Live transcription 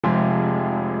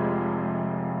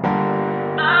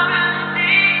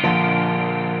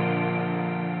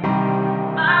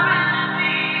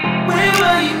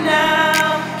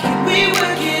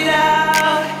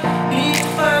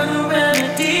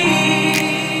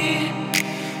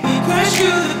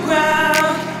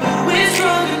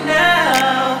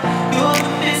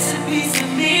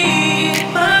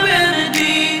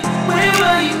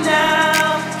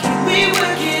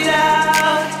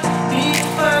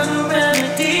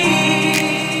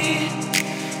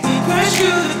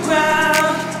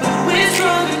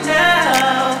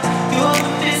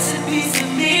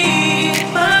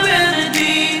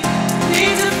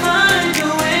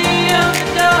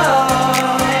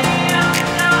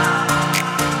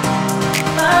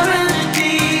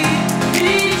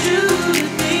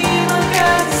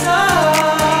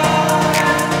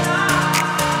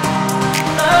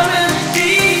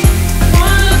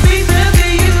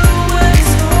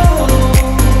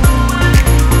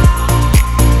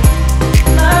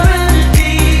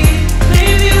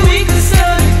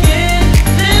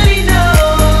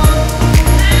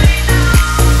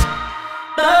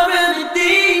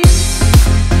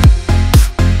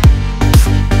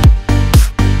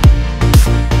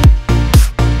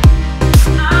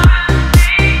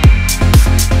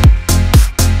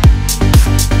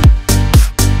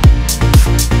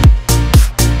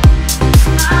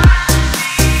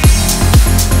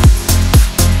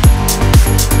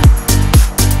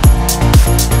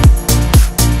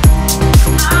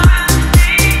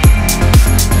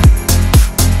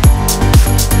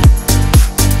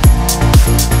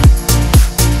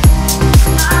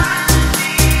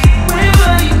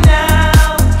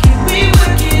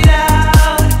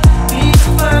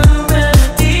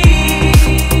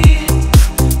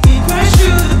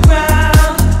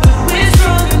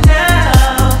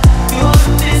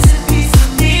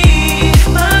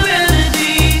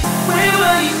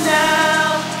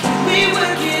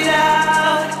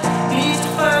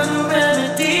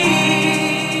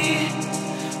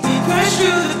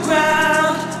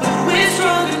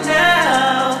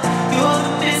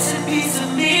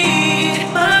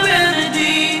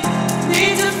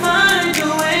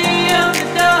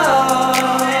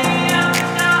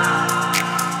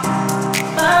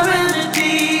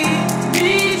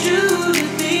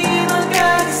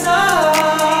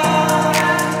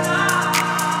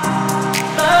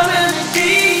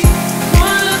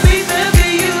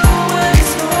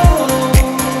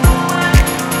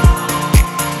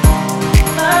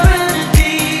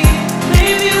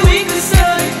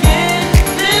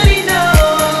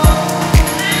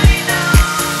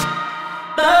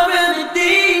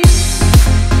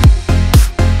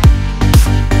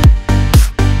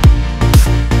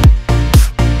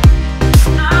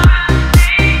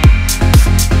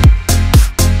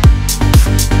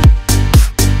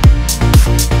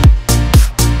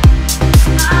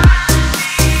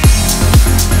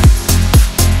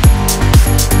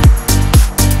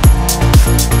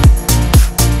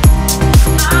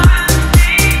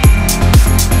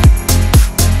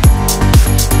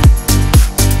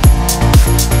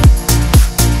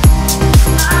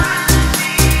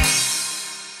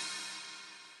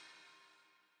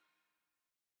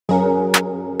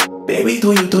Baby,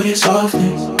 do you do this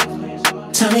often?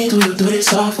 Tell me, do you do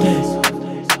this often?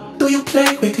 Do you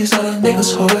play with these other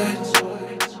niggas' hearts?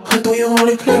 Or do you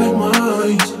only play with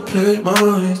mine? Play with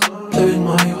mine, play with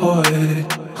my heart.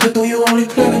 Or do you only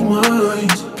play with mine?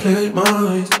 Play with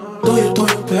mine. Do you,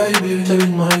 baby, play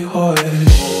with my heart?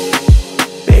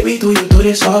 Baby, do you do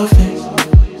this often?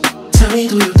 Tell me,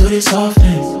 do you do this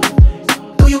often?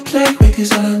 Do you play with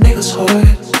these other niggas'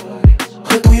 hearts?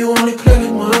 Or do you only play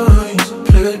with mine?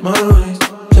 Play with mine,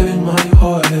 play with my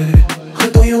heart. Or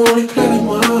do you only play with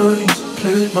mine?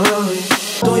 Play with mine.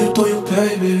 Do you,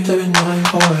 baby, play with my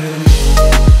heart?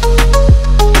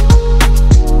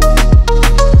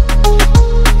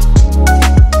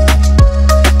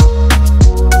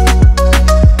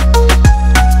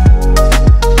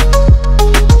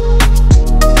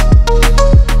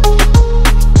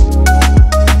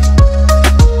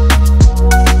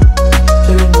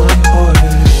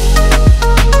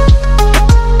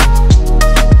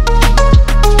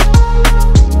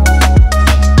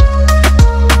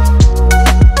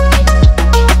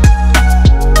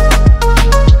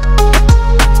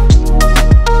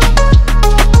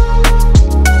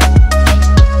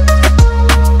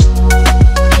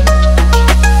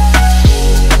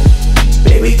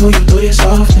 Do you do this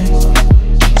often?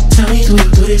 Tell me, do you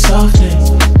do this often?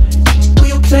 Do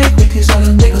you play with these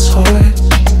other niggas' hearts?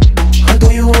 Or do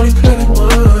you only play with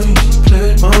mine? Play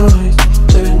with mine,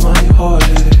 play with my heart.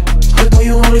 Or do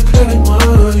you only play with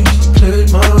mine? Play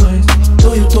with mine. Do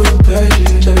you, baby,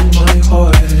 play with my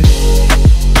heart?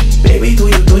 Baby, do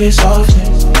you do this often?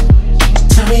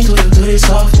 Tell me, do you do this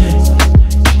often?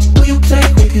 Do you play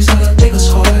with these other niggas'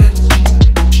 hearts?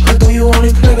 Or do you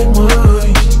only play with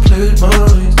mine? Play with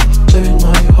mine, play with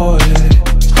my heart.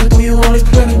 Or do you only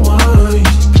play with mine?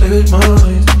 Play with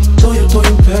mine. Do you,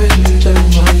 baby, play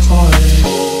with my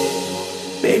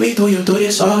heart? Baby, do you do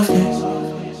this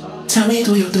often? Tell me,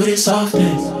 do you do this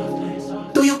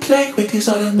often? Do you play with these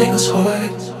other niggas'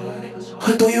 hearts?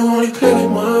 Or do you only play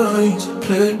with mine?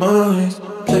 Play with mine,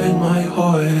 play with my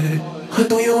heart. Or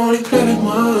do you only play with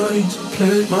mine? Play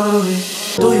with mine.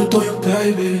 Do you,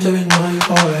 baby, play with my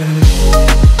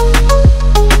heart?